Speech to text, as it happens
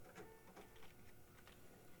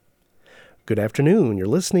Good afternoon. You're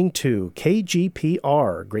listening to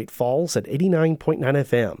KGPR, Great Falls at 89.9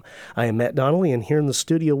 FM. I am Matt Donnelly, and here in the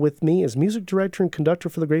studio with me is music director and conductor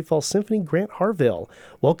for the Great Falls Symphony, Grant Harville.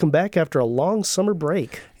 Welcome back after a long summer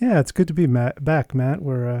break. Yeah, it's good to be back, Matt.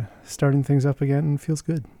 We're starting things up again and it feels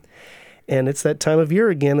good. And it's that time of year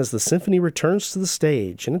again as the symphony returns to the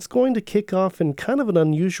stage, and it's going to kick off in kind of an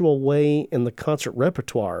unusual way in the concert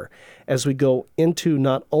repertoire as we go into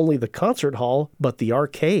not only the concert hall, but the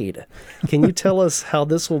arcade. Can you tell us how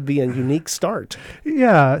this will be a unique start?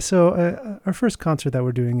 Yeah, so our first concert that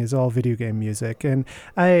we're doing is all video game music, and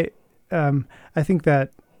I think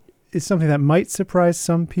that is something that might surprise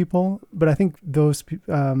some people, but I think those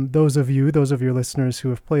of your listeners who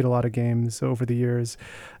have played a lot of games over the years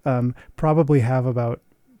probably have about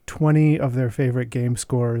 20 of their favorite game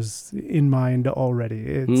scores in mind already.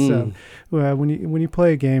 It's when you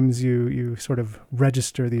play games, you sort of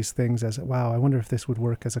register these things as, wow, I wonder if this would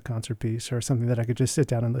work as a concert piece or something that I could just sit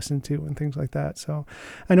down and listen to and things like that. So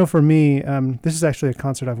I know for me, this is actually a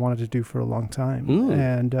concert I've wanted to do for a long time,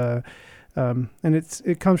 and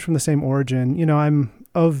it comes from the same origin. You know, I'm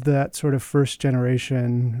of that sort of first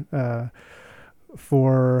generation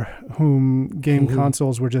for whom game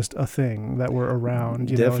consoles were just a thing that were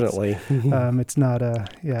around. Definitely. It's not a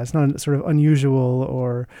sort of unusual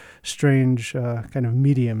or strange kind of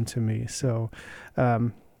medium to me. So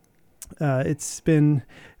it's been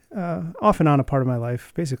off and on a part of my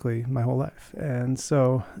life, basically my whole life. And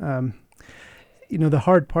so the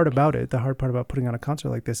hard part about putting on a concert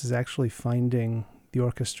like this is actually finding the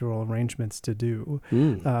orchestral arrangements to do.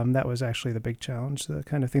 That was actually the big challenge, the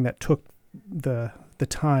kind of thing that took the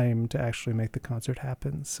time to actually make the concert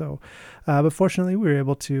happen. So, but fortunately, we were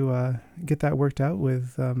able to get that worked out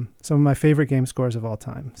with some of my favorite game scores of all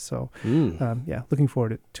time. So, looking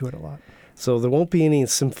forward to it a lot. So there won't be any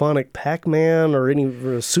symphonic Pac-Man or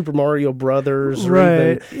any Super Mario Brothers or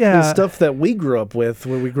even stuff that we grew up with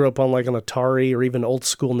when we grew up on like an Atari or even old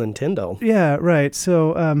school Nintendo. Yeah, right.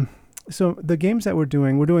 So so the games that we're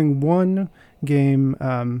doing one game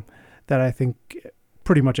that I think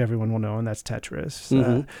pretty much everyone will know, and that's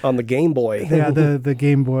Tetris. On the Game Boy. Yeah, the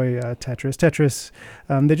Game Boy Tetris. Tetris,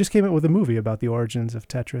 they just came out with a movie about the origins of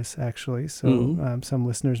Tetris, actually. So some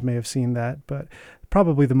listeners may have seen that, but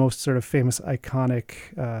probably the most sort of famous,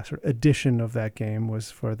 iconic sort of edition of that game was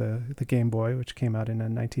for the Game Boy, which came out in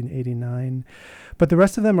 1989. But the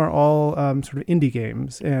rest of them are all sort of indie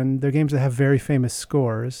games, and they're games that have very famous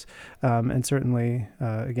scores. And certainly,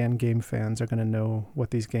 again, game fans are going to know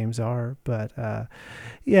what these games are. But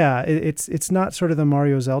it's not sort of the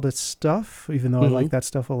Mario Zelda stuff, even though I like that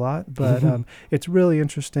stuff a lot. But it's really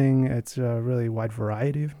interesting. It's a really wide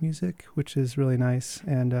variety of music, which is really nice.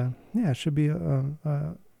 And it should be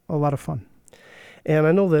a lot of fun. And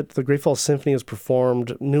I know that the Great Falls Symphony has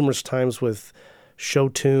performed numerous times with show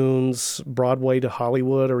tunes, Broadway to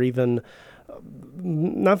Hollywood, or even,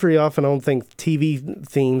 not very often, I don't think, TV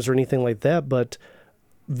themes or anything like that, but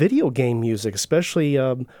video game music, especially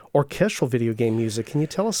orchestral video game music. Can you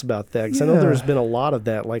tell us about that? Because I know there's been a lot of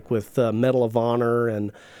that, like with Medal of Honor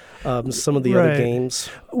and some of the other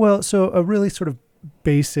games. Well, so a really sort of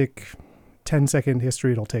basic 10-second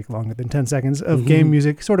history, it'll take longer than 10 seconds, of game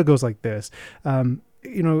music sort of goes like this.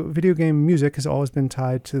 Video game music has always been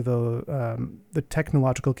tied to the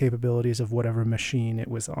technological capabilities of whatever machine it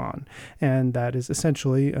was on. And that is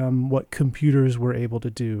essentially what computers were able to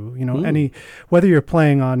do. Whether you're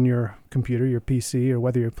playing on your computer, your PC, or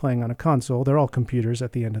whether you're playing on a console, they're all computers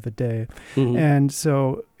at the end of the day. And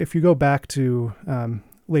so if you go back to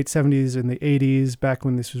late 70s and the 80s, back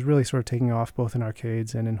when this was really sort of taking off both in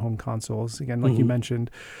arcades and in home consoles. Again, like you mentioned,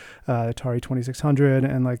 Atari 2600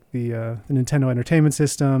 and like the Nintendo Entertainment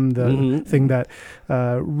System, the thing that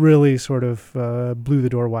really sort of blew the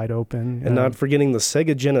door wide open. And not forgetting the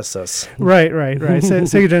Sega Genesis. Right.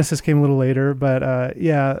 Sega Genesis came a little later, but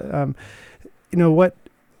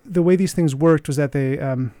the way these things worked was that they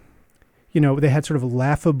had sort of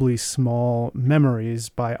laughably small memories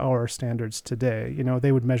by our standards today.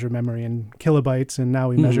 They would measure memory in kilobytes, and now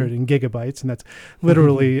we measure it in gigabytes, and that's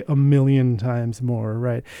literally a million times more,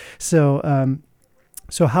 right? So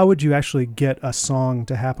how would you actually get a song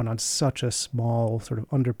to happen on such a small, sort of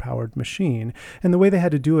underpowered machine? And the way they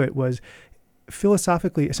had to do it was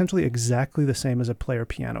philosophically, essentially exactly the same as a player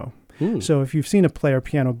piano. So if you've seen a player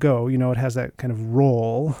piano go, it has that kind of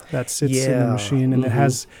roll that sits in the machine, and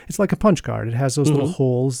it's like a punch card. It has those little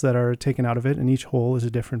holes that are taken out of it, and each hole is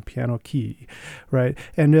a different piano key, right?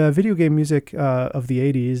 And video game music of the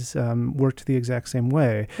 80s worked the exact same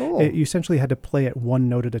way. You essentially had to play it one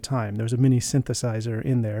note at a time. There was a mini synthesizer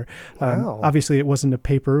in there. Obviously, it wasn't a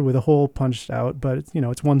paper with a hole punched out, but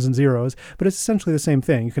it's ones and zeros. But it's essentially the same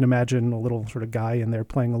thing. You can imagine a little sort of guy in there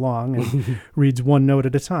playing along and reads one note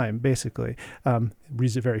at a time, basically.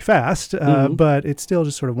 Reads it very fast, but it's still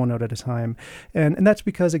just sort of one note at a time. And that's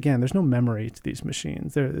because, again, there's no memory to these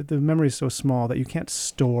machines. The memory is so small that you can't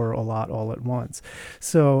store a lot all at once.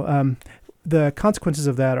 So the consequences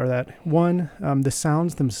of that are that, one, the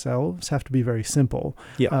sounds themselves have to be very simple.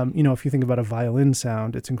 If you think about a violin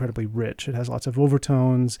sound, it's incredibly rich. It has lots of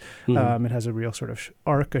overtones. It has a real sort of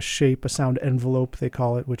arc, a shape, a sound envelope, they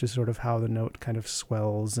call it, which is sort of how the note kind of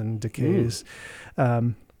swells and decays.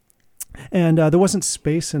 And there wasn't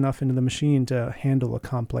space enough into the machine to handle a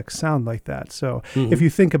complex sound like that. So if you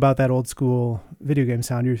think about that old school video game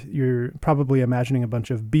sound, you're probably imagining a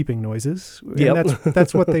bunch of beeping noises. And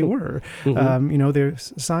that's what they were.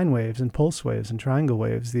 There's sine waves and pulse waves and triangle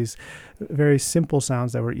waves, these very simple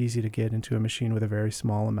sounds that were easy to get into a machine with a very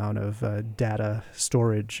small amount of data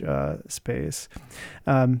storage space.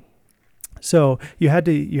 So you had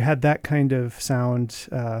that kind of sound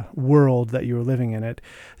world that you were living in it.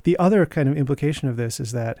 The other kind of implication of this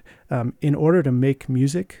is that in order to make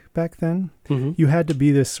music back then, you had to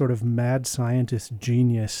be this sort of mad scientist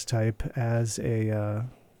genius type as a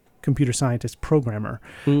computer scientist programmer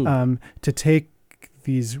to take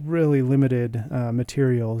these really limited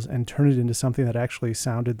materials and turn it into something that actually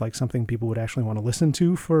sounded like something people would actually want to listen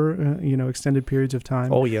to for extended periods of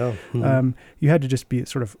time. You had to just be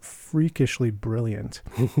sort of freakishly brilliant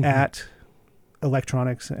at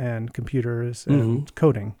electronics and computers and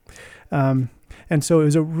coding. And so it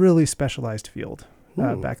was a really specialized field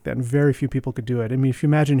back then. Very few people could do it. I mean, if you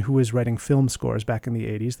imagine who was writing film scores back in the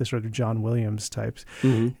 80s, the sort of John Williams types,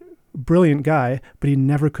 brilliant guy, but he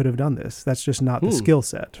never could have done this. That's just not the skill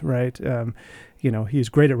set, right? He's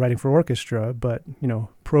great at writing for orchestra, but,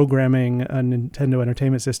 programming a Nintendo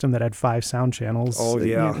Entertainment System that had 5 sound channels,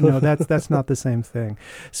 that's not the same thing.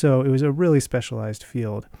 So it was a really specialized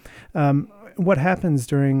field. What happens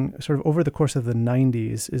during sort of over the course of the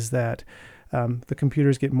 90s is that the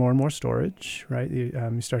computers get more and more storage, right?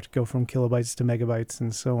 You start to go from kilobytes to megabytes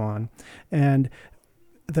and so on. And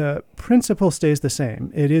the principle stays the same.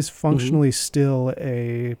 It is functionally still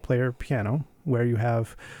a player piano where you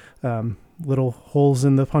have little holes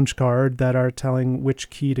in the punch card that are telling which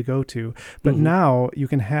key to go to. But now you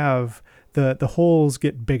can have the holes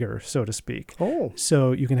get bigger, so to speak.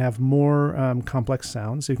 So you can have more complex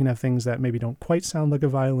sounds. So you can have things that maybe don't quite sound like a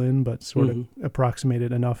violin, but sort of approximate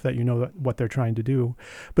it enough that you know what they're trying to do.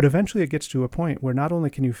 But eventually it gets to a point where not only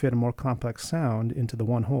can you fit a more complex sound into the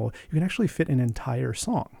one hole, you can actually fit an entire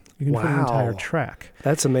song. You can fit an entire track.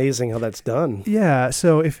 That's amazing how that's done. Yeah.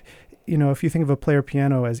 So if you think of a player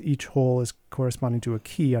piano as each hole is corresponding to a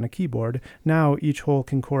key on a keyboard, now each hole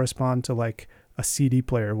can correspond to like a CD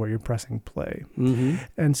player where you're pressing play.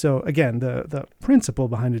 And so again, the principle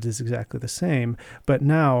behind it is exactly the same, but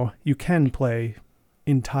now you can play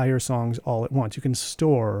entire songs all at once. You can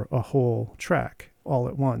store a whole track all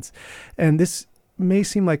at once. And this may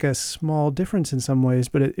seem like a small difference in some ways,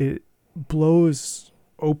 but it blows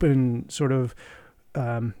open sort of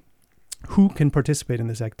who can participate in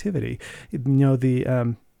this activity.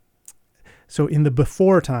 So in the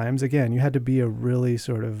before times, again, you had to be a really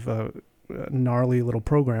sort of gnarly little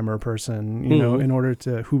programmer person, in order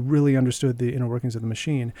who really understood the inner workings of the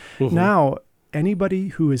machine. Now, anybody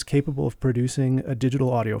who is capable of producing a digital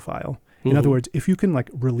audio file, in other words, if you can like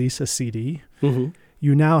release a CD,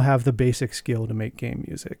 you now have the basic skill to make game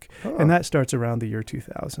music. And that starts around the year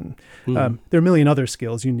 2000. There are a million other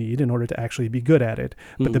skills you need in order to actually be good at it.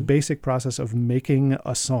 But the basic process of making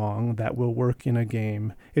a song that will work in a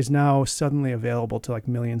game is now suddenly available to like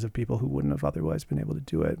millions of people who wouldn't have otherwise been able to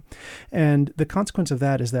do it. And the consequence of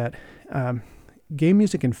that is that game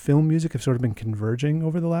music and film music have sort of been converging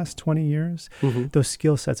over the last 20 years. Those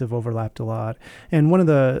skill sets have overlapped a lot. And one of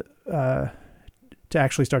the to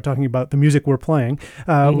actually start talking about the music we're playing.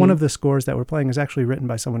 One of the scores that we're playing is actually written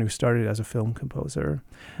by someone who started as a film composer.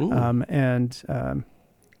 And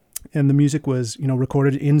the music was,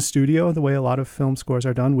 recorded in studio the way a lot of film scores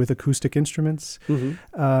are done with acoustic instruments.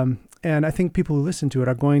 And I think people who listen to it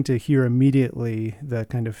are going to hear immediately the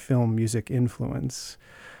kind of film music influence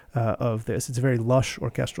of this. It's a very lush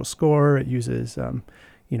orchestral score. It uses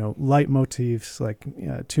leitmotifs,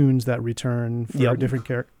 like tunes that return for different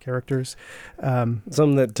characters.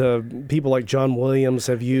 Some that people like John Williams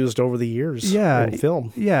have used over the years in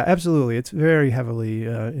film. Yeah, absolutely. It's very heavily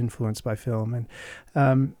influenced by film.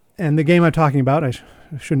 And the game I'm talking about, I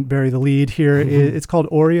shouldn't bury the lead here, it's called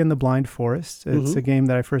Ori and the Blind Forest. It's a game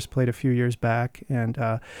that I first played a few years back, and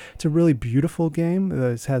it's a really beautiful game.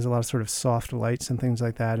 It has a lot of sort of soft lights and things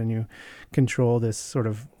like that, and you control this sort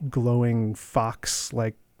of glowing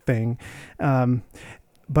fox-like thing.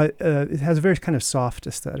 But it has a very kind of soft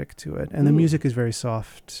aesthetic to it. And the music is very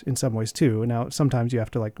soft in some ways, too. Now, sometimes you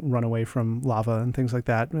have to, like, run away from lava and things like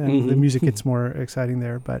that. And the music gets more exciting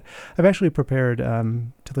there. But I've actually prepared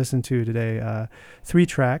to listen to today 3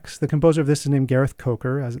 tracks. The composer of this is named Gareth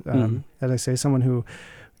Coker, as I say, someone who,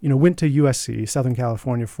 went to USC, Southern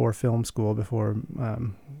California, for film school before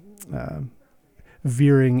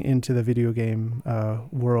veering into the video game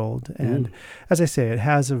world. And as I say, it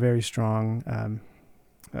has a very strong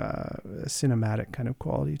cinematic kind of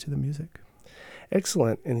quality to the music.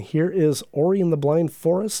 Excellent. And here is Ori and the Blind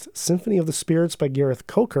Forest, Symphony of the Spirits by Gareth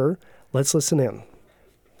Coker. Let's listen in.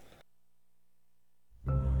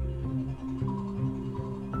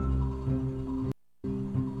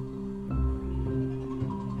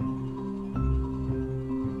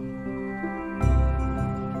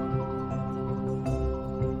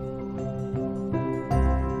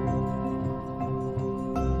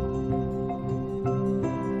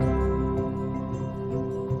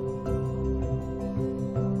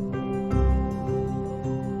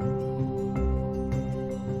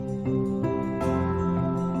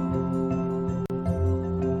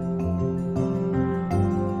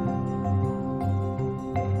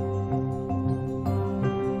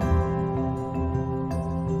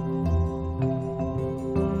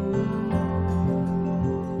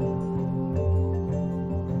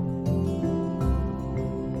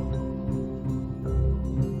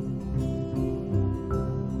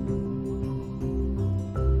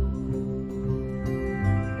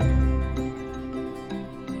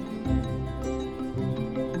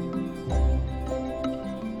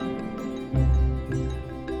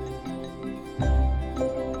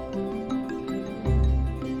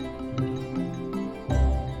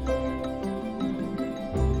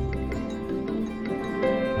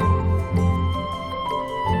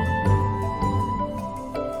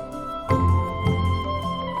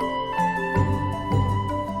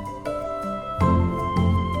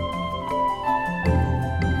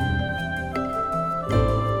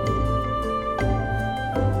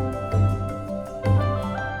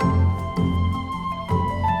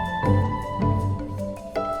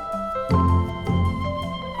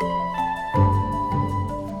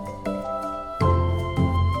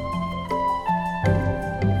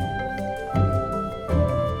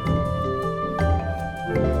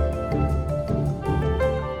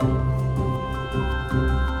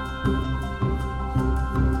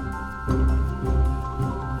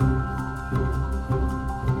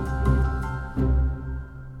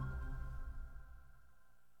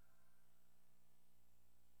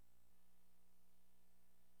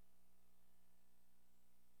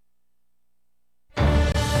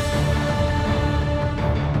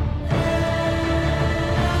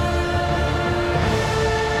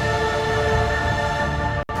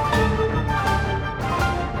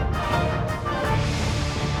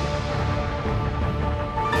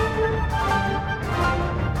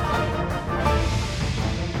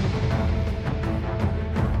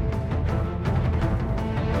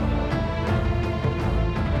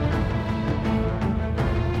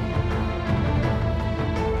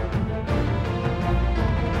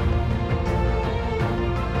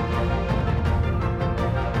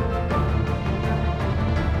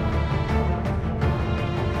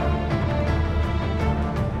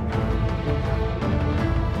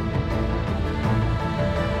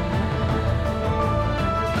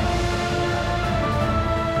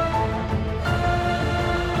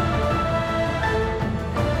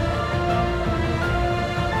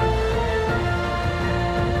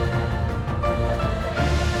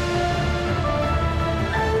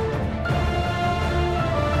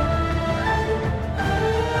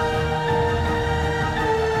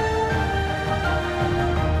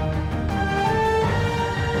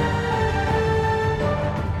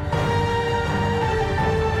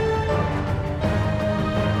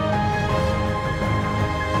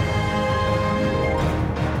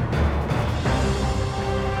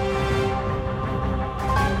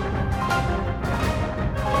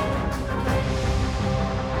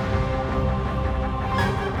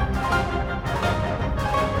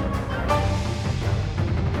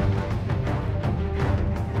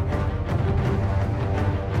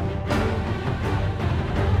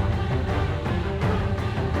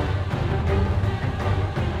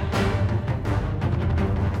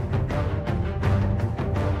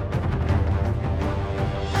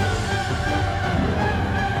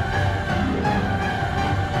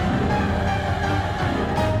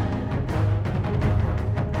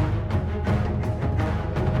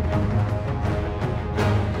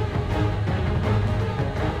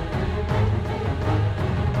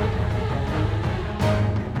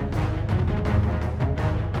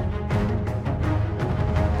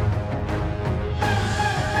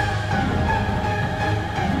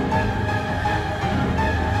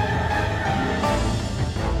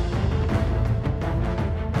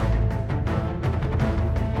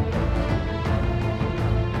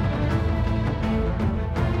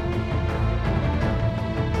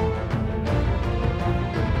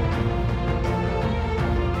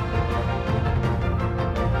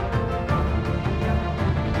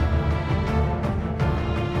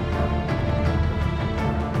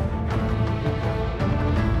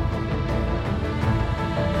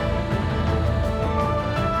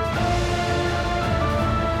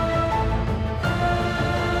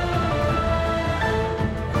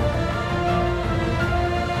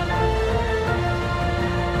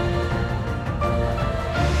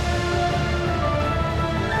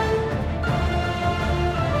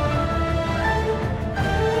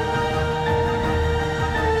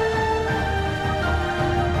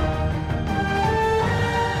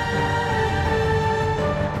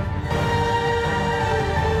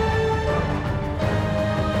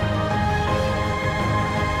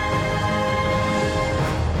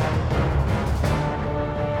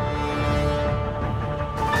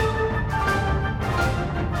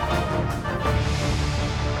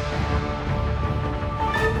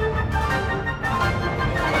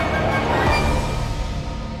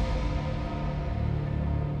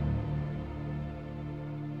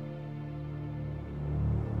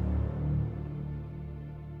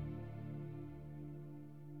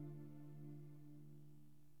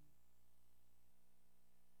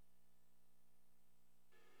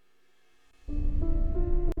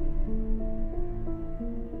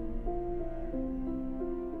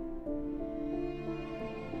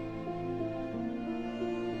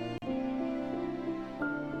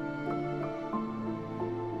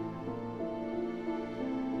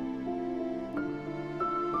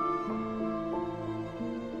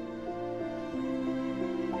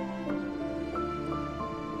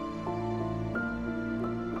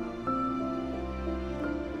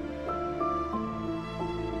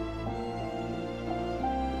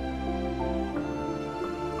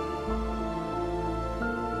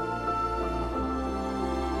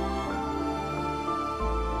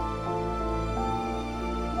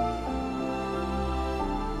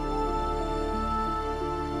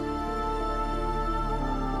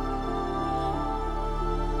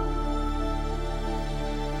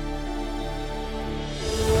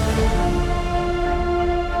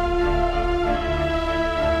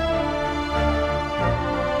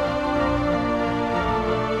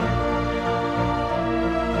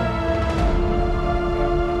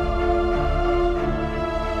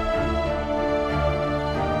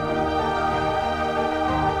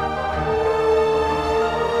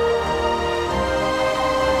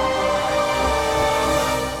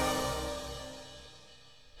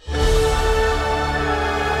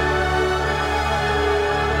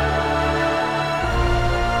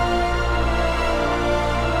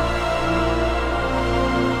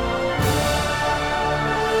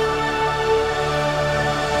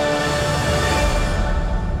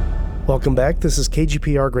 Welcome back. This is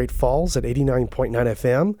KGPR Great Falls at 89.9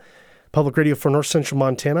 FM. Public radio for North Central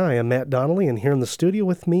Montana. I am Matt Donnelly, and here in the studio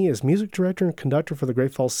with me is music director and conductor for the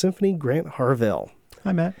Great Falls Symphony, Grant Harville.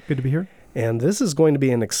 Hi, Matt. Good to be here. And this is going to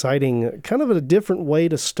be an exciting, kind of a different way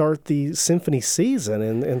to start the symphony season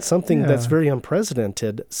and something that's very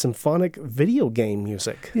unprecedented, symphonic video game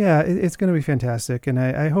music. Yeah, it's going to be fantastic, and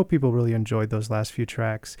I hope people really enjoyed those last few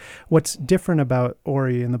tracks. What's different about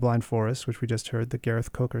Ori and the Blind Forest, which we just heard, the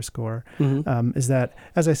Gareth Coker score, is that,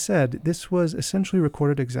 as I said, this was essentially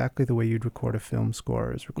recorded exactly the way you'd record a film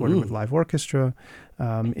score. It's recorded with live orchestra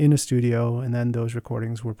in a studio, and then those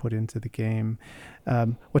recordings were put into the game.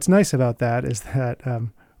 What's nice about that is that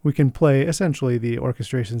we can play essentially the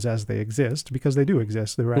orchestrations as they exist, because they do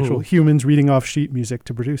exist. There were actual humans reading off sheet music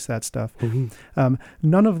to produce that stuff.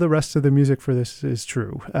 None of the rest of the music for this is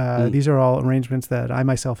true. These are all arrangements that I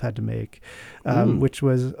myself had to make, which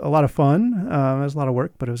was a lot of fun. It was a lot of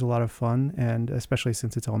work, but it was a lot of fun, and especially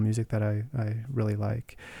since it's all music that I really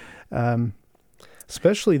like.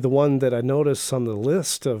 Especially the one that I noticed on the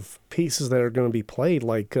list of pieces that are going to be played,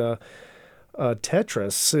 like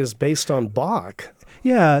Tetris, is based on Bach.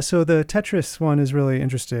 Yeah, so the Tetris one is really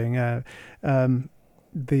interesting.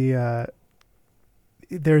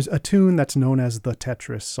 There's a tune that's known as the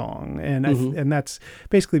Tetris song, and that's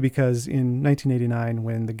basically because in 1989,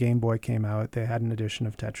 when the Game Boy came out, they had an edition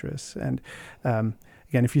of Tetris. And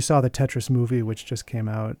again, if you saw the Tetris movie, which just came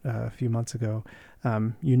out a few months ago,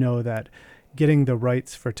 you know that getting the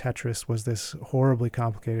rights for Tetris was this horribly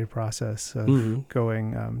complicated process of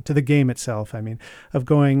going to the game itself. I mean, of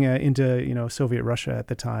going into Soviet Russia at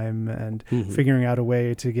the time and figuring out a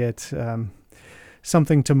way to get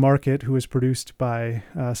something to market who was produced by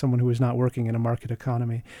someone who was not working in a market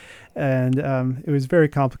economy. And it was very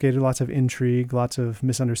complicated, lots of intrigue, lots of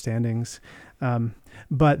misunderstandings.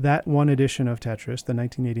 But that one edition of Tetris, the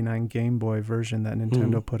 1989 Game Boy version that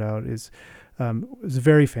Nintendo put out, is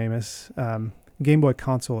very famous. Game Boy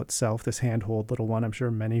console itself, this handhold little one, I'm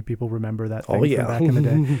sure many people remember that thing from back in the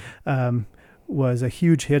day, was a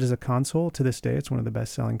huge hit as a console. To this day, it's one of the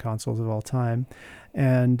best-selling consoles of all time.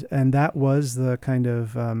 And that was the kind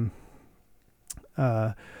of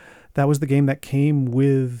that was the game that came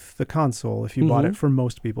with the console if you bought it, for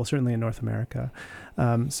most people, certainly in North America.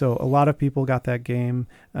 So a lot of people got that game,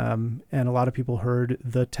 and a lot of people heard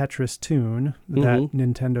the Tetris tune that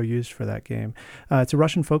Nintendo used for that game. It's a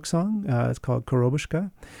Russian folk song. It's called Korobushka.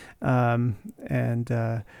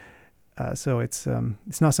 So it's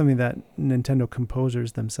not something that Nintendo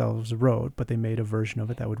composers themselves wrote, but they made a version of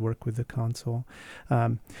it that would work with the console.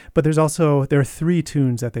 But there are 3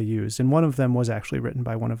 tunes that they used, and one of them was actually written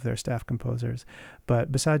by one of their staff composers.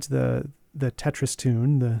 But besides the Tetris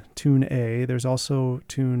tune, the tune A, there's also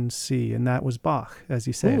tune C, and that was Bach, as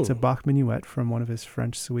you say. It's a Bach minuet from one of his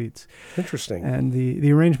French suites. Interesting. And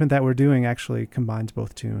the arrangement that we're doing actually combines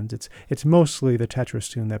both tunes. It's mostly the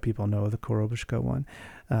Tetris tune that people know, the Korobushka one.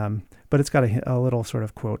 But it's got a little sort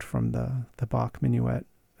of quote from the Bach minuet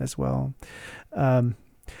as well.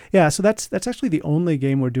 Yeah, so that's actually the only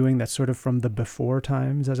game we're doing that's sort of from the before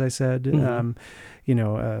times, as I said. There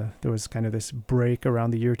was kind of this break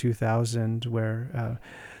around the year 2000 where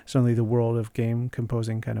suddenly the world of game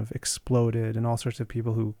composing kind of exploded, and all sorts of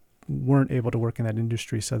people who weren't able to work in that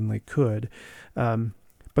industry suddenly could.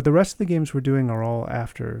 But the rest of the games we're doing are all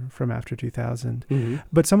from after 2000.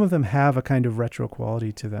 But some of them have a kind of retro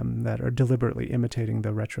quality to them that are deliberately imitating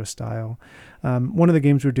the retro style. One of the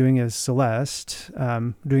games we're doing is Celeste.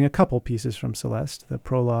 Doing a couple pieces from Celeste. The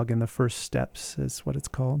prologue and the first steps is what it's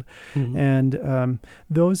called. And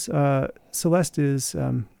those Celeste is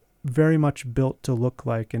very much built to look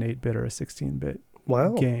like an 8-bit or a 16-bit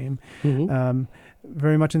game.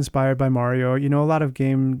 Very much inspired by Mario. A lot of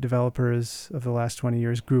game developers of the last 20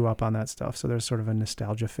 years grew up on that stuff, so there's sort of a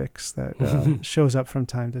nostalgia fix that shows up from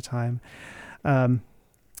time to time. But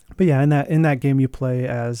yeah, in that game you play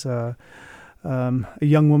as a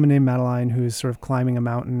young woman named Madeline who's sort of climbing a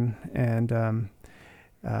mountain and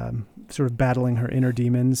sort of battling her inner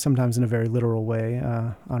demons, sometimes in a very literal way,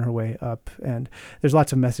 on her way up. And there's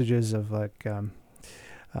lots of messages of like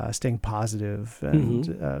staying positive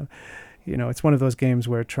and it's one of those games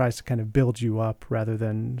where it tries to kind of build you up rather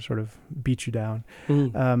than sort of beat you down.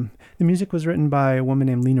 The music was written by a woman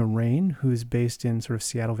named Lena Rain, who's based in sort of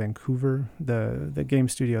Seattle, Vancouver. The game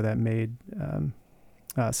studio that made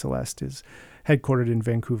Celeste is headquartered in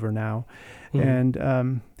Vancouver now.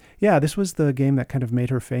 And Yeah, this was the game that kind of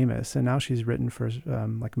made her famous, and now she's written for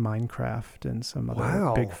like Minecraft and some other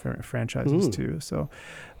Wow. big franchises too. So,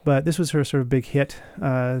 but this was her sort of big hit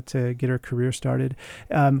to get her career started.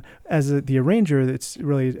 The arranger, it's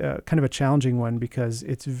really kind of a challenging one because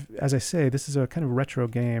it's, as I say, this is a kind of retro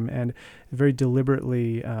game and very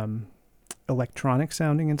deliberately electronic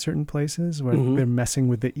sounding in certain places where they're messing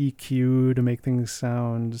with the EQ to make things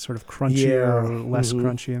sound sort of crunchier or less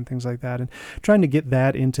crunchy and things like that. And trying to get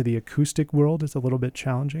that into the acoustic world is a little bit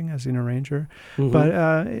challenging as an arranger,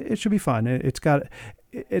 but it should be fun.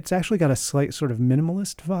 It's actually got a slight sort of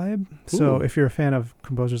minimalist vibe. So if you're a fan of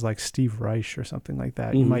composers like Steve Reich or something like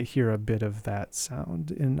that, you might hear a bit of that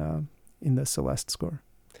sound in the Celeste score.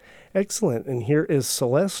 Excellent. And here is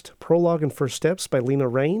Celeste, Prologue and First Steps by Lena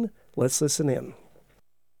Raine. Let's listen in.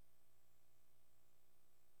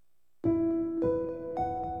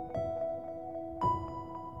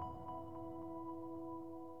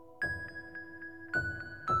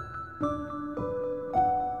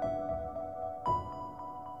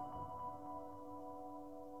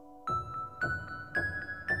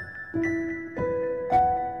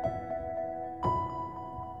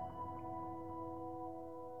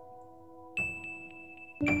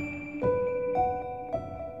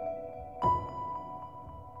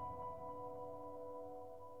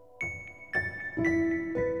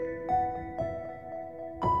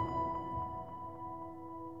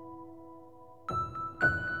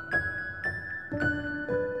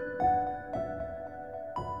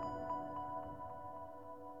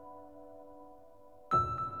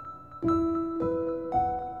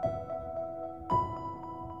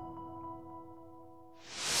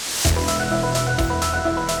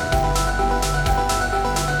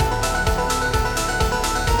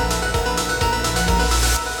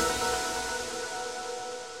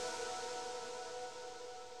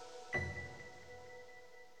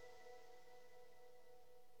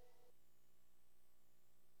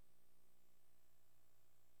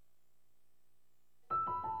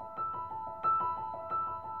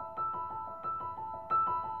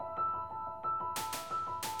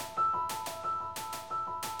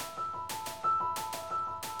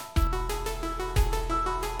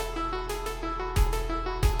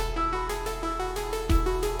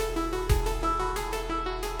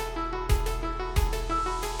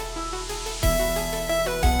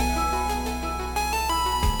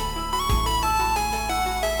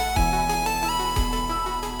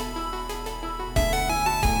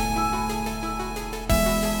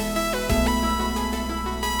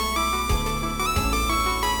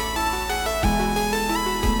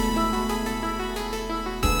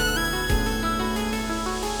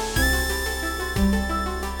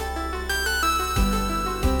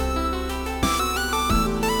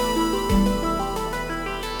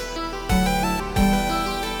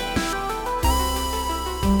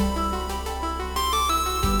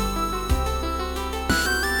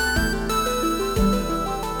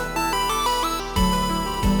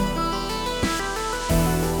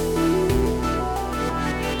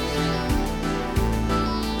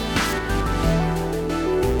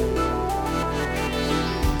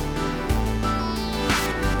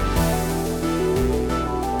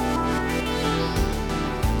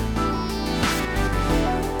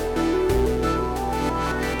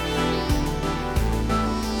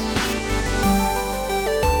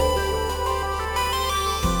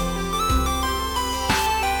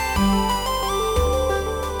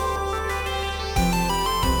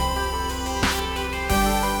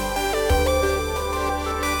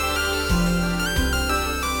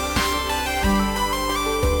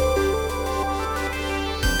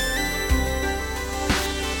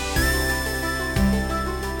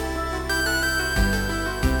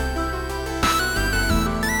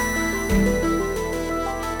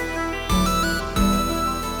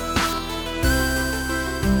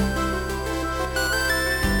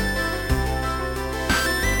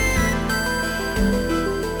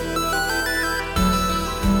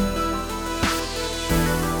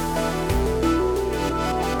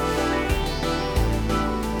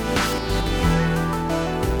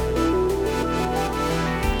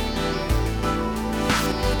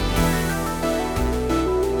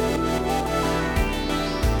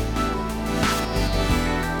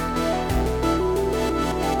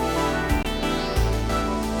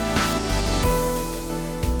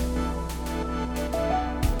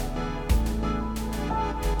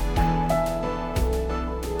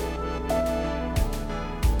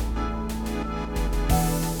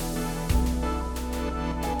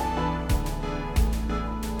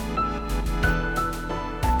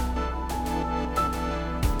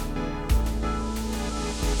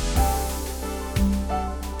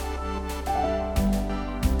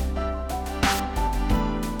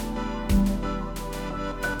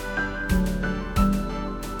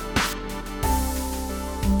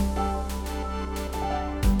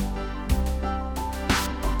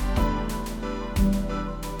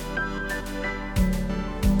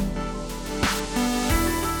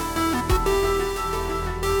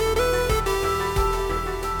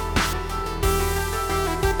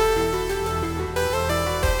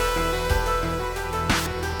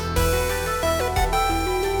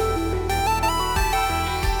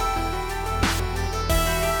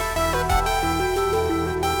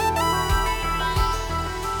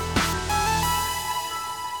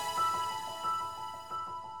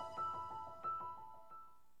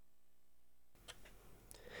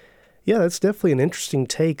 Yeah, that's definitely an interesting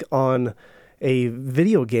take on a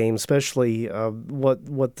video game, especially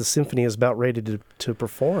what the symphony is about ready to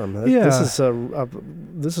perform. Yeah.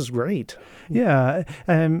 This is great. Yeah,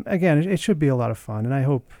 again, it should be a lot of fun, and I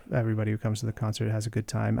hope everybody who comes to the concert has a good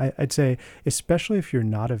time. I'd say, especially if you're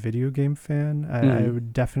not a video game fan, I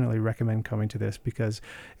would definitely recommend coming to this because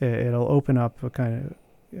it'll open up a kind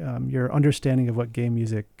of your understanding of what game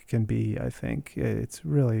music can be. I think it's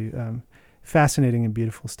really fascinating and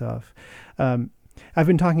beautiful stuff. I've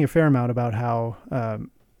been talking a fair amount about how,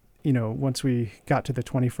 once we got to the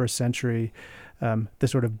 21st century, the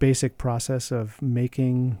sort of basic process of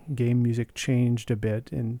making game music changed a bit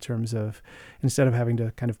in terms of instead of having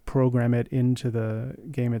to kind of program it into the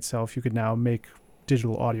game itself, you could now make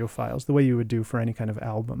digital audio files the way you would do for any kind of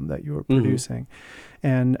album that you were producing.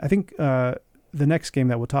 And I think the next game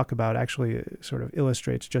that we'll talk about actually sort of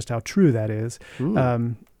illustrates just how true that is.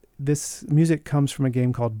 This music comes from a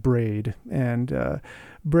game called Braid, and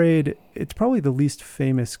Braid, it's probably the least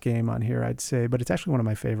famous game on here, I'd say, but it's actually one of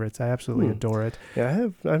my favorites. I absolutely adore it. Yeah,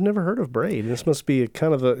 I've never heard of Braid. This must be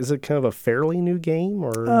is it kind of a fairly new game,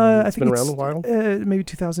 or it's been around a while? Maybe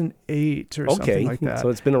 2008 or something like that. So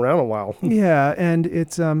it's been around a while. Yeah, and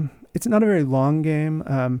it's not a very long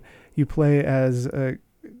game. You play as a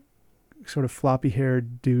sort of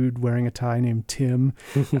floppy-haired dude wearing a tie named Tim,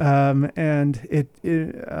 and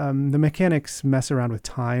the mechanics mess around with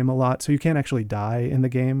time a lot, so you can't actually die in the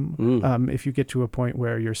game. If you get to a point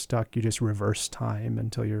where you're stuck, you just reverse time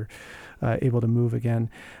until you're able to move again.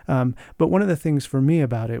 But one of the things for me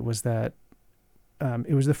about it was that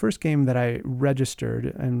it was the first game that I registered,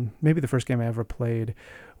 and maybe the first game I ever played,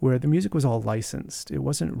 where the music was all licensed. It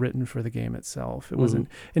wasn't written for the game itself. It wasn't,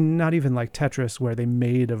 and not even like Tetris, where they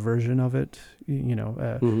made a version of it.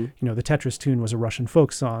 The Tetris tune was a Russian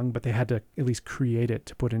folk song, but they had to at least create it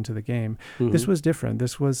to put into the game. This was different.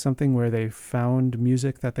 This was something where they found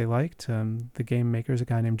music that they liked. The game maker is a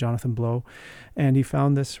guy named Jonathan Blow, and he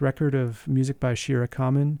found this record of music by Shira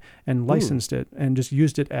Kamen and licensed it and just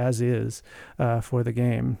used it as is for the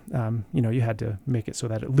game. You had to make it so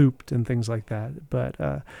that it looped and things like that,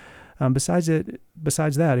 but besides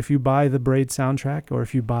that, if you buy the Braid soundtrack or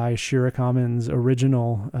if you buy Shira Kamen's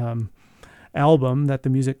original album that the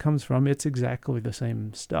music comes from, it's exactly the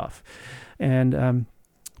same stuff. And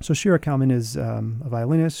so Shira Kamen is a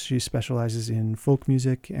violinist. She specializes in folk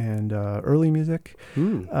music and early music.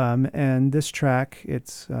 And this track,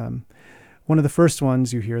 it's one of the first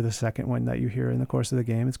ones you hear, the second one that you hear in the course of the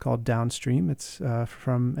game. It's called Downstream. It's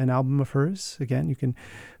from an album of hers. Again, you can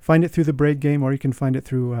find it through the Braid game or you can find it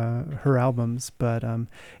through her albums. But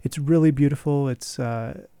it's really beautiful. It's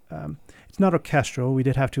not orchestral. We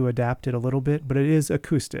did have to adapt it a little bit, but it is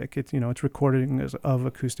acoustic. It's recording of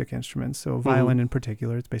acoustic instruments. So violin in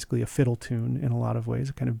particular, it's basically a fiddle tune in a lot of ways,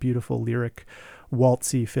 a kind of beautiful lyric,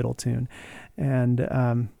 waltzy fiddle tune. And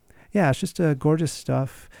it's just gorgeous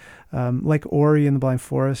stuff. Like Ori and the Blind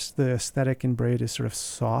Forest, the aesthetic in Braid is sort of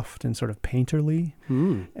soft and sort of painterly.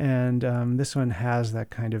 And this one has that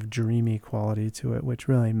kind of dreamy quality to it, which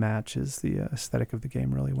really matches the aesthetic of the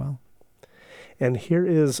game really well. And here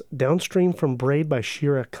is Downstream from Braid by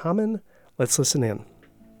Shira Kamen. Let's listen in.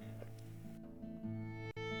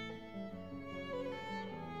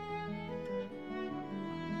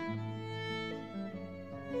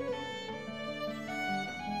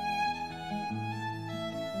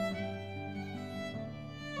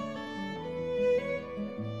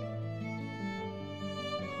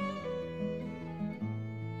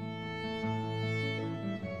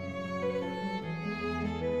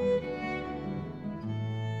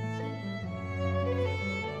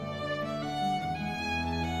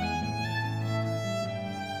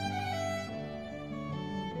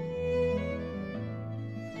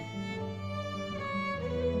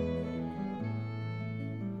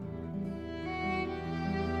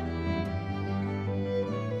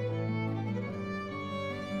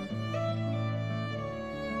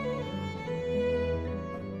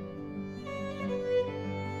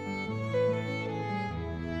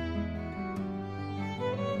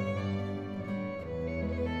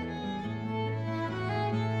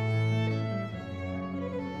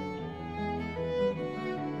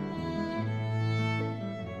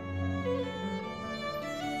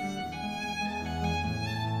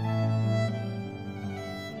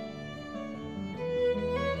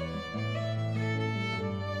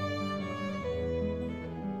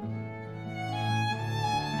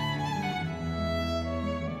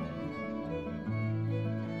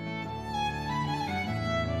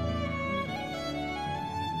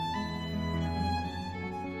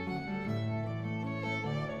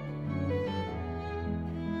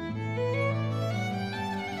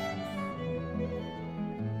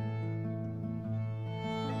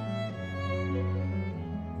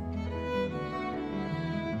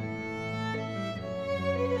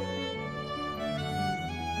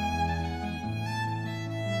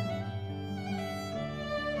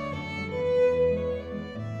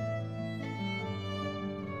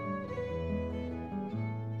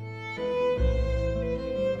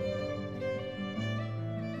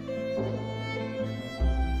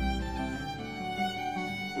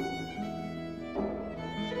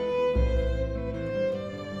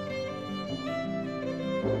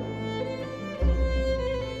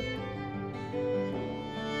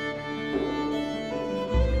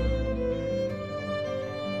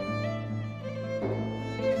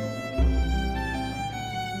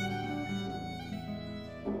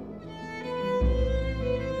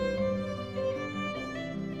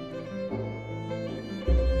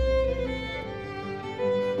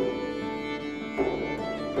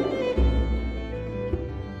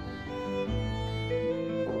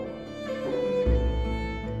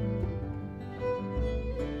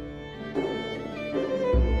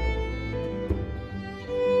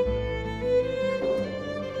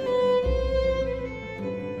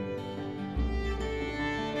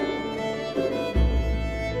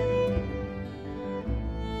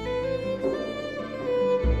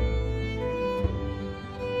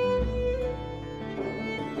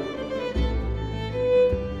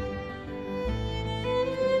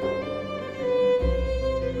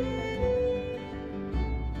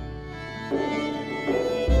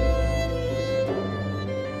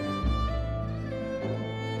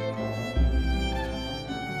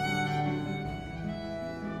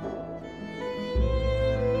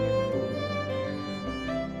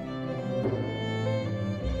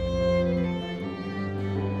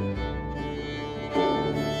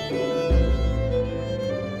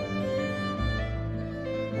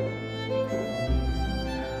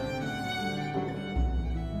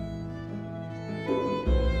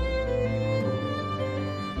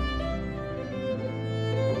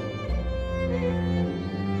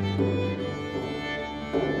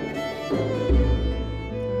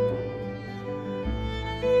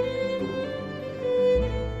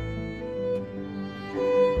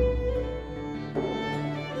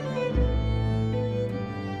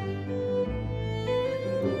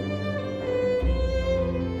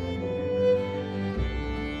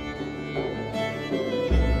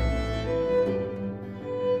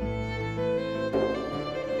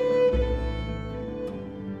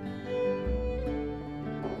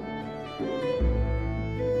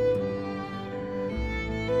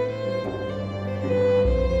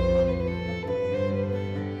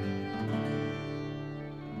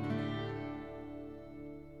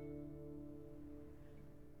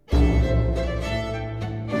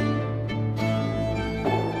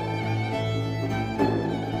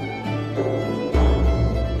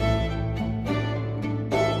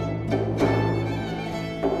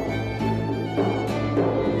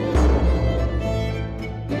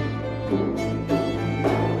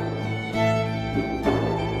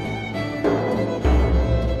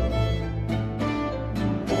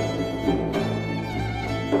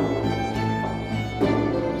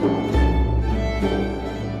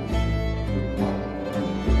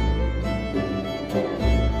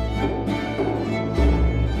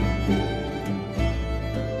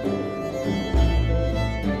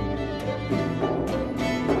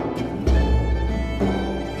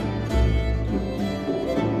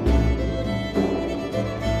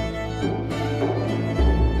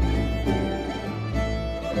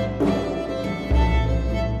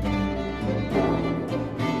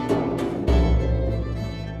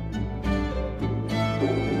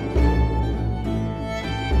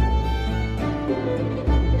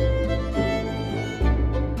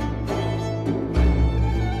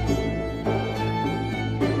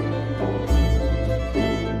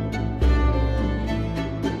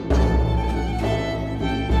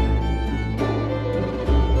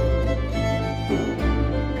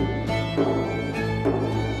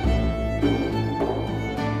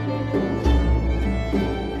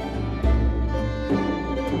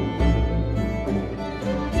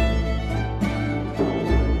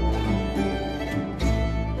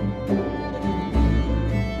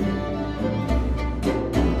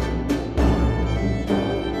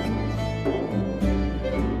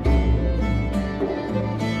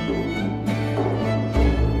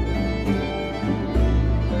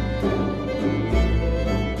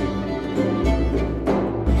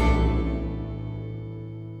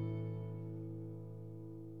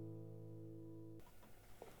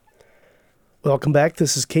 Welcome back.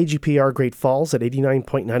 This is KGPR Great Falls at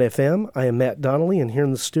 89.9 FM. I am Matt Donnelly, and here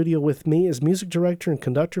in the studio with me is music director and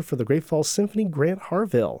conductor for the Great Falls Symphony, Grant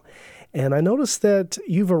Harville. And I noticed that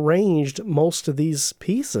you've arranged most of these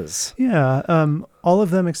pieces. Yeah, all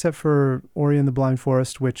of them except for Ori and the Blind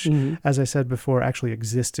Forest, which, as I said before, actually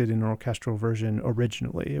existed in an orchestral version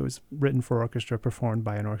originally. It was written for orchestra, performed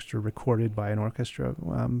by an orchestra, recorded by an orchestra,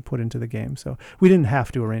 put into the game. So we didn't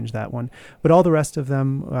have to arrange that one. But all the rest of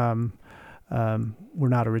them were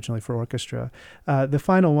not originally for orchestra. The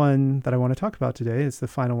final one that I want to talk about today is the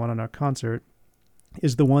final one on our concert.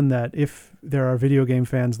 is the one that, if there are video game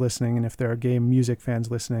fans listening and if there are game music fans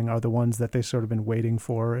listening, are the ones that they've sort of been waiting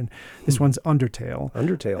for. And this one's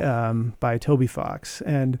Undertale. By Toby Fox.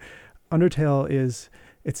 And Undertale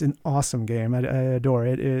it's an awesome game. I adore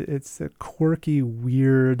it. It's a quirky,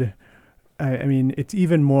 weird. I mean, it's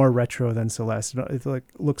even more retro than Celeste. It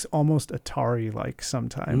looks almost Atari-like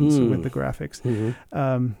sometimes with the graphics.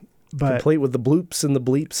 But complete with the bloops and the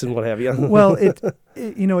bleeps and what have you. Well,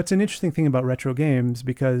 it's an interesting thing about retro games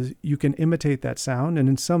because you can imitate that sound, and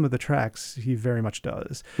in some of the tracks, he very much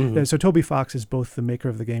does. So Toby Fox is both the maker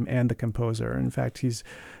of the game and the composer. In fact, he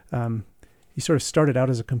sort of started out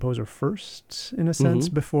as a composer first, in a sense,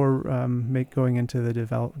 before going into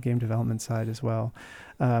the game development side as well.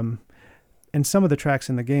 And some of the tracks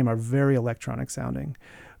in the game are very electronic sounding.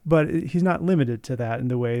 But he's not limited to that in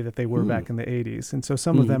the way that they were back in the 80s. And so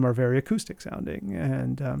some of them are very acoustic sounding.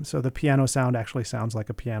 And so the piano sound actually sounds like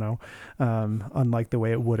a piano, unlike the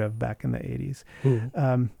way it would have back in the 80s.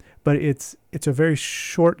 But it's a very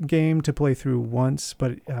short game to play through once,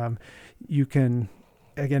 but you can,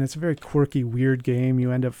 again, it's a very quirky, weird game.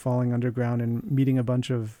 You end up falling underground and meeting a bunch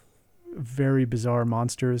of very bizarre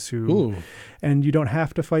monsters and you don't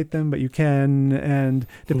have to fight them, but you can, and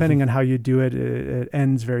depending on how you do it, it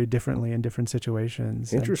ends very differently in different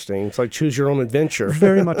situations. Interesting. It's like choose your own adventure.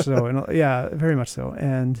 Very much so. And very much so.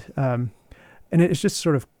 And it's just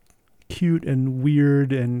sort of cute and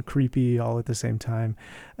weird and creepy all at the same time.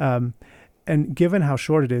 And given how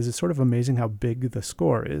short it is, it's sort of amazing how big the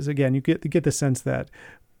score is. Again, you get the sense that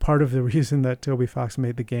part of the reason that Toby Fox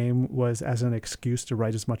made the game was as an excuse to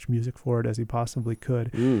write as much music for it as he possibly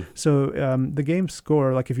could. So the game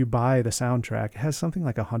score, like if you buy the soundtrack, has something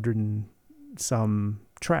like 100 and some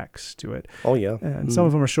tracks to it. Oh, yeah. And some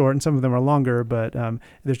of them are short and some of them are longer, but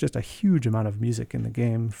there's just a huge amount of music in the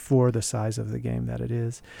game for the size of the game that it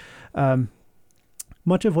is.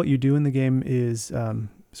 Much of what you do in the game is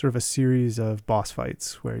sort of a series of boss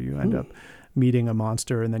fights where you end up meeting a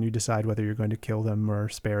monster, and then you decide whether you're going to kill them or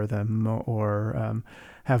spare them or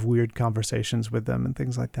have weird conversations with them and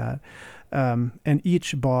things like that. And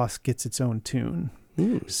each boss gets its own tune.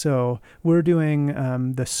 So we're doing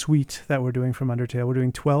the suite that we're doing from Undertale. We're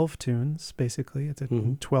doing 12 tunes, basically. It's a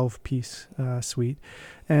 12-piece suite.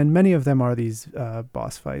 And many of them are these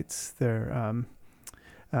boss fights. They're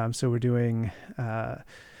so we're doing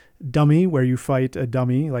Dummy, where you fight a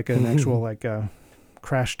dummy, like an actual like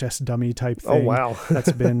crash test dummy type thing. Oh, wow.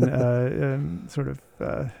 That's been sort of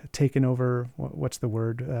taken over. What's the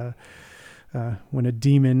word? When a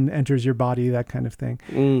demon enters your body, that kind of thing.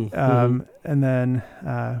 And then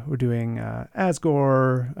we're doing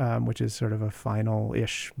Asgore, which is sort of a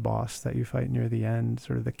final-ish boss that you fight near the end,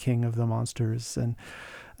 sort of the king of the monsters.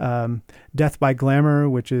 And Death by Glamour,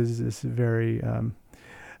 which is this very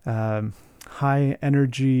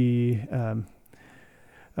high-energy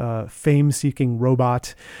fame-seeking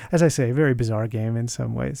robot. As I say, very bizarre game in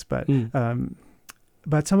some ways, but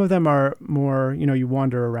some of them are more, you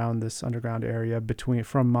wander around this underground area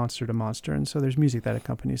from monster to monster, and so there's music that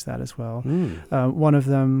accompanies that as well. One of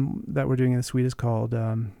them that we're doing in the suite is called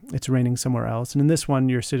It's Raining Somewhere Else, and in this one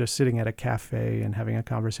you're sort of sitting at a cafe and having a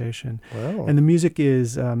conversation. Wow. And the music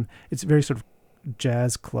is it's very sort of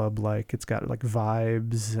jazz club like. It's got like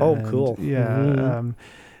vibes. Oh, cool.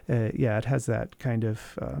 It has that kind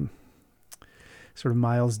of sort of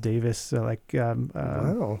Miles Davis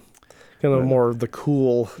wow. Kind of more of the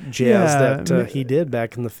cool jazz that he did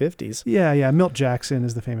back in the 50s. Yeah. Milt Jackson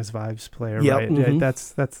is the famous vibes player, right? Yeah,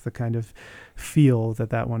 that's the kind of feel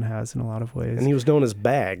that one has in a lot of ways. And he was known as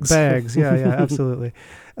Bags. Bags, yeah, absolutely.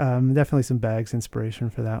 Definitely some Bags inspiration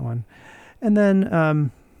for that one. And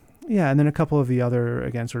then, and then a couple of the other,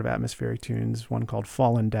 again, sort of atmospheric tunes, one called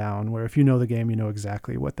Fallen Down, where if you know the game, you know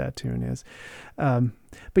exactly what that tune is.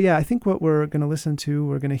 But yeah, I think what we're going to listen to,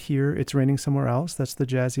 we're going to hear It's Raining Somewhere Else. That's the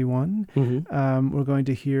jazzy one. We're going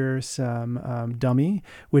to hear some Dummy,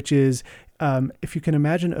 which is, if you can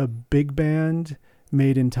imagine a big band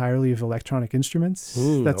made entirely of electronic instruments.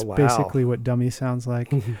 That's basically what Dummy sounds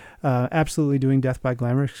like. Absolutely doing Death by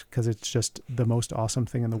Glamour because it's just the most awesome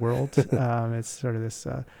thing in the world. It's sort of this...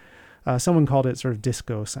 someone called it sort of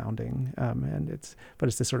disco sounding, but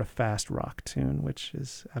it's this sort of fast rock tune, which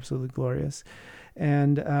is absolutely glorious.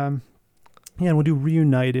 And and we'll do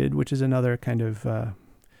Reunited, which is another kind of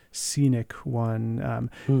scenic one,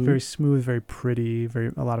 very smooth, very pretty,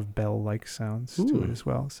 a lot of bell-like sounds to it as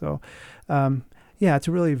well. So, Yeah, it's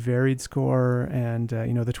a really varied score, and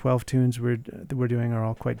the 12 tunes we're doing are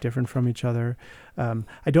all quite different from each other.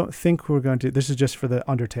 I don't think we're going to. This is just for the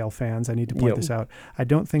Undertale fans. I need to point this out. I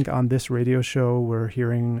don't think on this radio show we're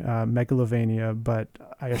hearing Megalovania, but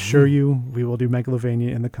I assure you we will do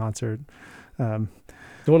Megalovania in the concert.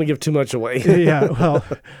 Don't want to give too much away. Yeah, well,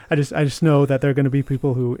 I just know that there are going to be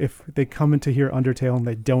people who, if they come in to hear Undertale and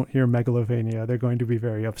they don't hear Megalovania, they're going to be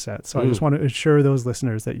very upset. So I just want to assure those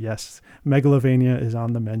listeners that yes, Megalovania is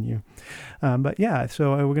on the menu. But yeah,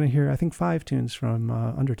 so we're going to hear, I think, 5 tunes from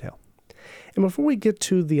Undertale. And before we get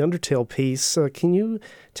to the Undertale piece, can you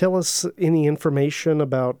tell us any information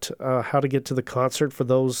about how to get to the concert for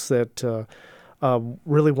those that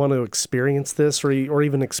really want to experience this or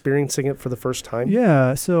even experiencing it for the first time?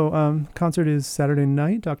 Yeah, so concert is Saturday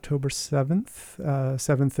night, October 7th,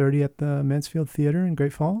 7:30 at the Mansfield Theater in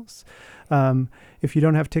Great Falls. If you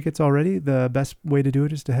don't have tickets already, the best way to do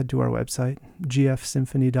it is to head to our website,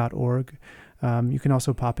 gfsymphony.org. You can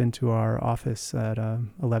also pop into our office at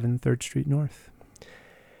 11 3rd Street North.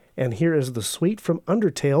 And here is the suite from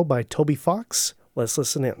Undertale by Toby Fox. Let's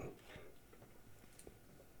listen in.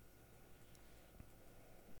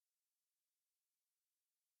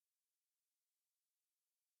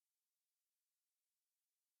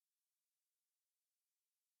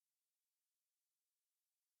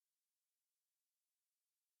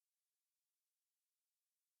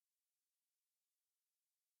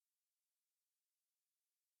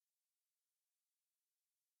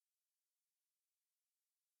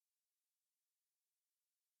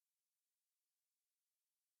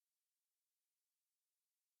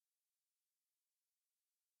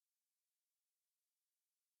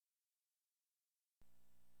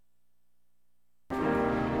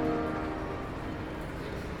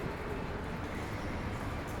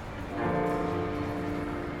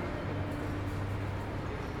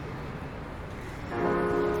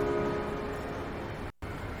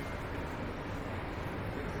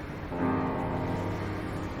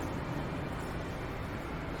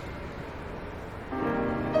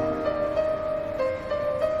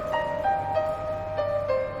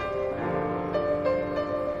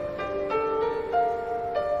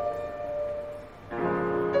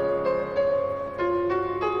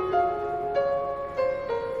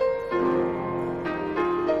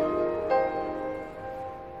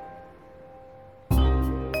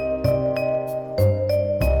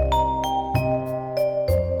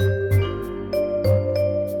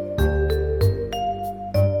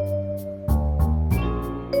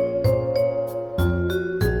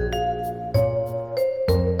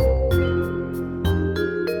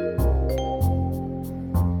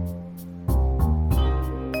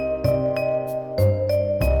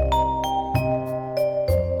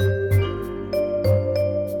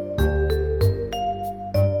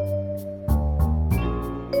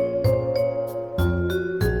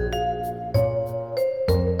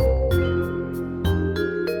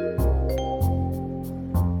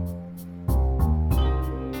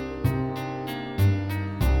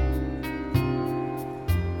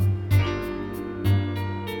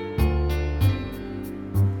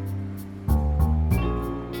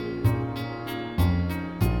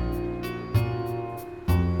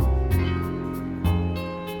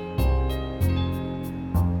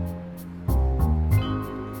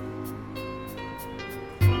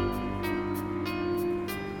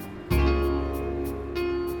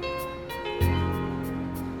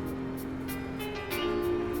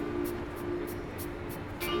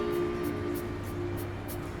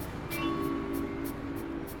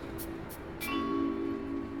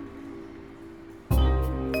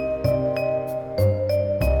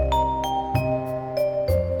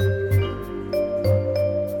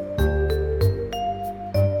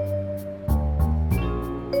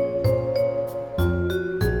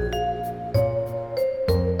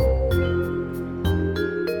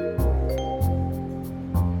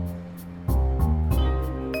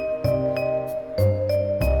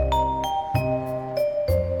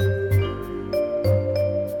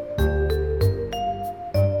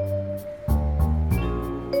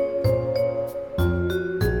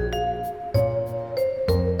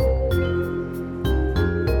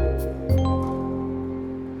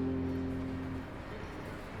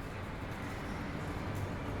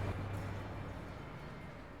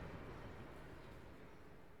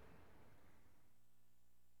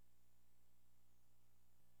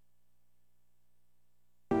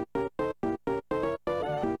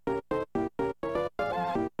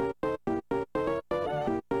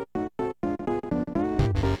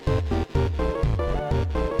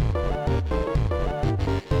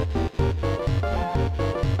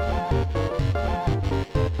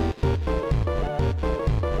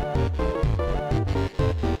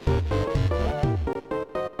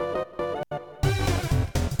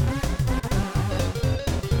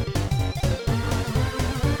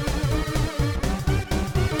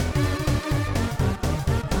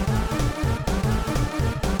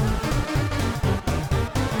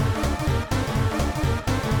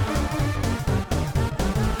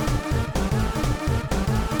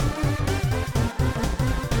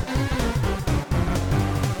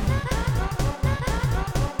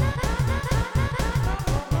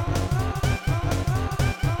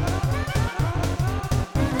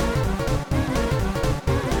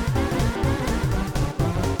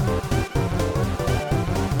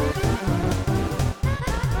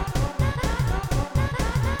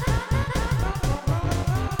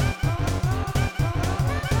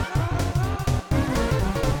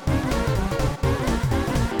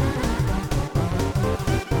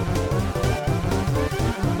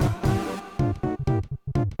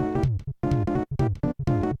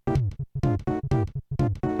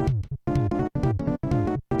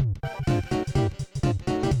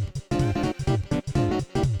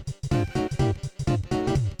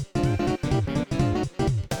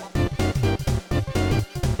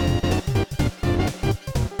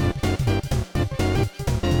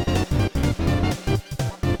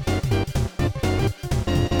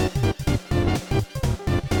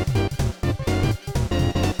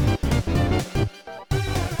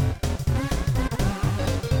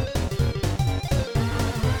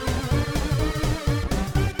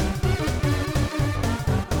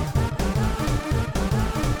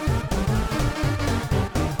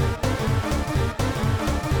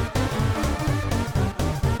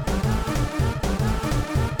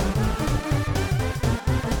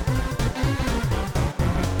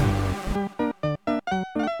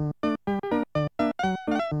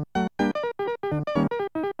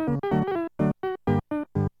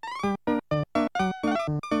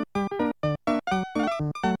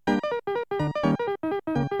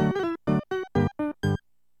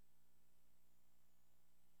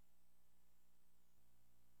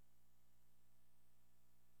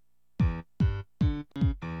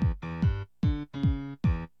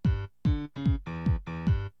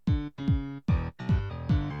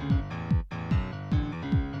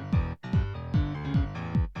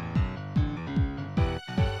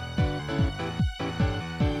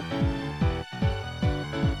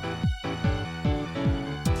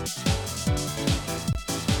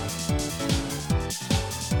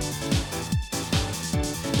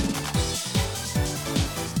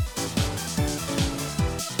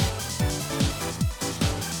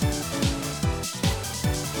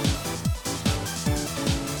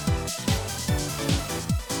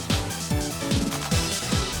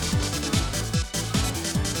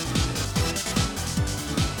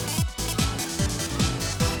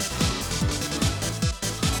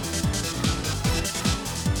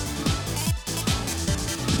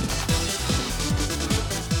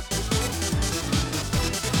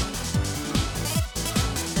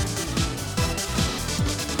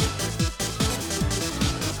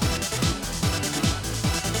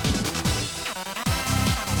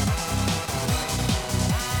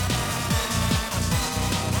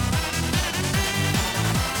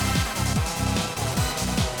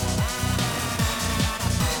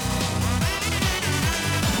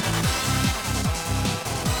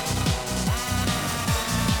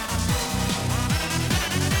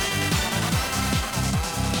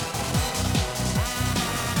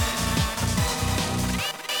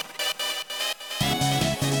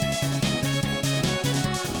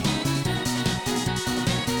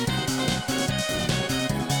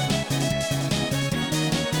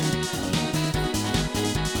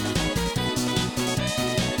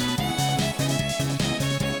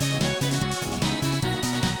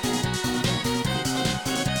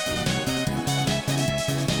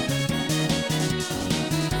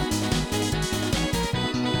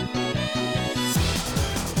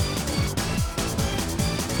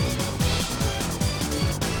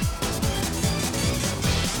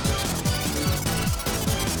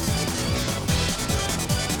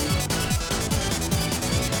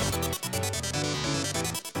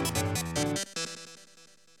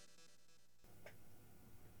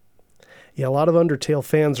 Yeah, a lot of Undertale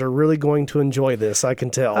fans are really going to enjoy this, I can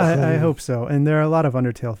tell. I hope so. And there are a lot of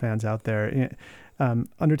Undertale fans out there.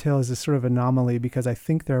 Undertale is a sort of anomaly because I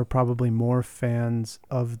think there are probably more fans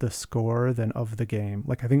of the score than of the game.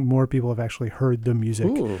 Like, I think more people have actually heard the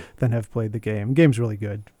music than have played the game. The game's really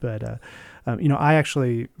good, but I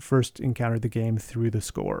actually first encountered the game through the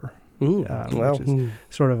score, which is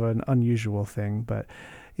sort of an unusual thing. But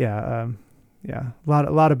yeah, a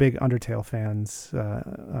lot of big Undertale fans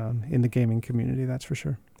in the gaming community, that's for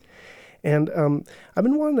sure. And I've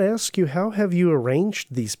been wanting to ask you, how have you arranged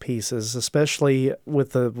these pieces, especially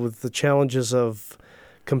with the challenges of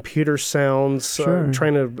computer sounds,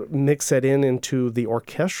 trying to mix that into the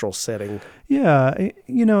orchestral setting? Yeah,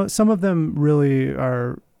 some of them really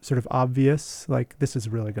are sort of obvious, like this is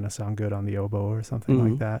really going to sound good on the oboe or something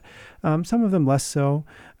like that. Some of them less so.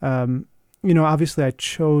 Obviously I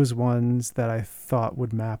chose ones that I thought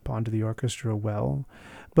would map onto the orchestra well.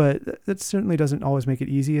 But that certainly doesn't always make it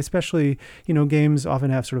easy, especially, games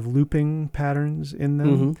often have sort of looping patterns in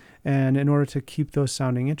them. And in order to keep those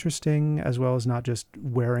sounding interesting, as well as not just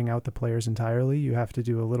wearing out the players entirely, you have to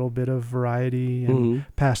do a little bit of variety and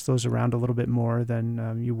pass those around a little bit more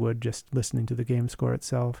than you would just listening to the game score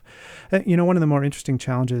itself. One of the more interesting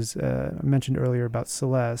challenges I mentioned earlier about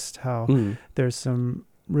Celeste, how there's some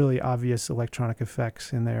really obvious electronic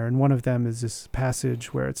effects in there. And one of them is this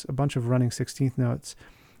passage where it's a bunch of running 16th notes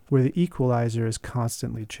where the equalizer is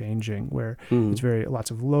constantly changing, where it's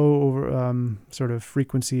lots of low sort of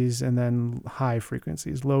frequencies and then high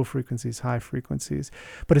frequencies, low frequencies, high frequencies.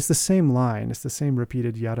 But it's the same line. It's the same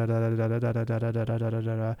repeated yada da da da da da da da da da da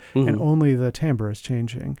da da, and only the timbre is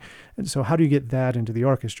changing. And so how do you get that into the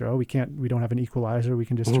orchestra? We don't have an equalizer. We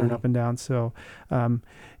can just turn up and down. So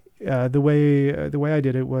the way I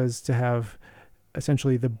did it was to have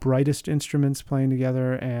essentially the brightest instruments playing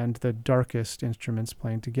together and the darkest instruments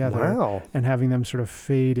playing together, and having them sort of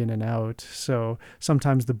fade in and out. So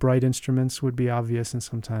sometimes the bright instruments would be obvious and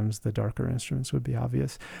sometimes the darker instruments would be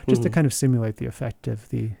obvious, just to kind of simulate the effect of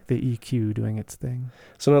the EQ doing its thing.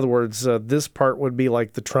 So in other words, this part would be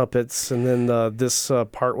like the trumpets, and then this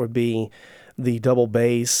part would be the double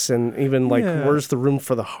bass, and even where's the room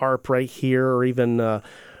for the harp right here, or even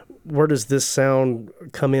where does this sound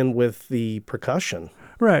come in with the percussion?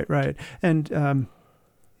 Right. And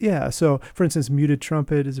so for instance, muted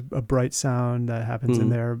trumpet is a bright sound that happens in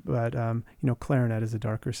there, but clarinet is a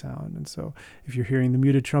darker sound. And so if you're hearing the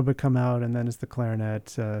muted trumpet come out and then it's the clarinet,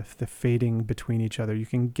 the fading between each other, you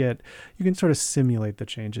can sort of simulate the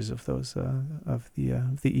changes of those of the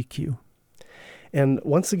EQ. And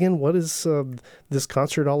once again, what is this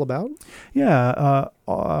concert all about? Yeah,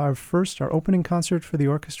 our opening concert for the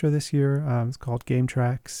orchestra this year is called Game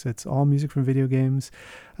Tracks. It's all music from video games.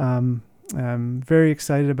 I'm very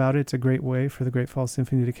excited about it. It's a great way for the Great Falls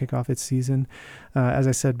Symphony to kick off its season. As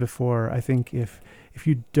I said before, I think if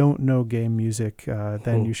you don't know game music,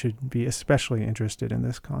 then you should be especially interested in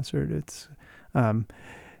this concert.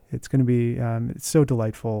 It's going to be it's so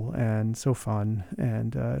delightful and so fun,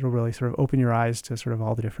 and it'll really sort of open your eyes to sort of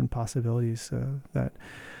all the different possibilities that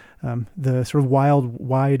the sort of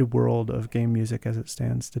wide world of game music as it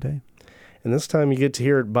stands today. And this time you get to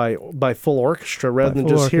hear it by full orchestra rather than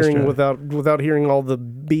just hearing without hearing all the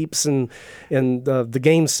beeps and the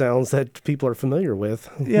game sounds that people are familiar with.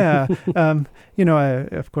 Yeah. I,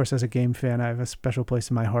 of course, as a game fan, I have a special place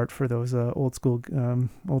in my heart for those old school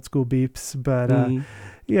beeps. But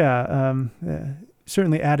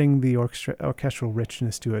certainly adding the orchestral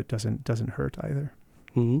richness to it doesn't hurt either.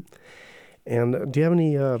 Mm-hmm. And do you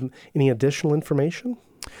have any additional information?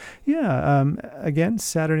 Yeah. Again,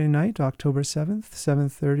 Saturday night, October 7th,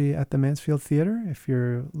 7:30 at the Mansfield Theater. If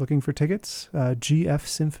you're looking for tickets,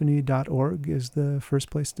 gfsymphony.org is the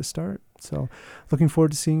first place to start. So looking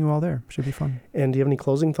forward to seeing you all there. Should be fun. And do you have any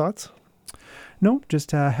closing thoughts? No,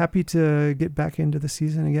 just happy to get back into the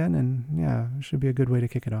season again. And yeah, it should be a good way to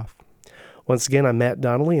kick it off. Once again, I'm Matt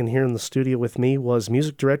Donnelly, and here in the studio with me was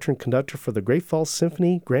music director and conductor for the Great Falls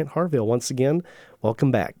Symphony, Grant Harville. Once again,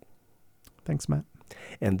 welcome back. Thanks, Matt.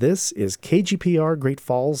 And this is KGPR Great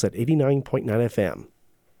Falls at 89.9 FM.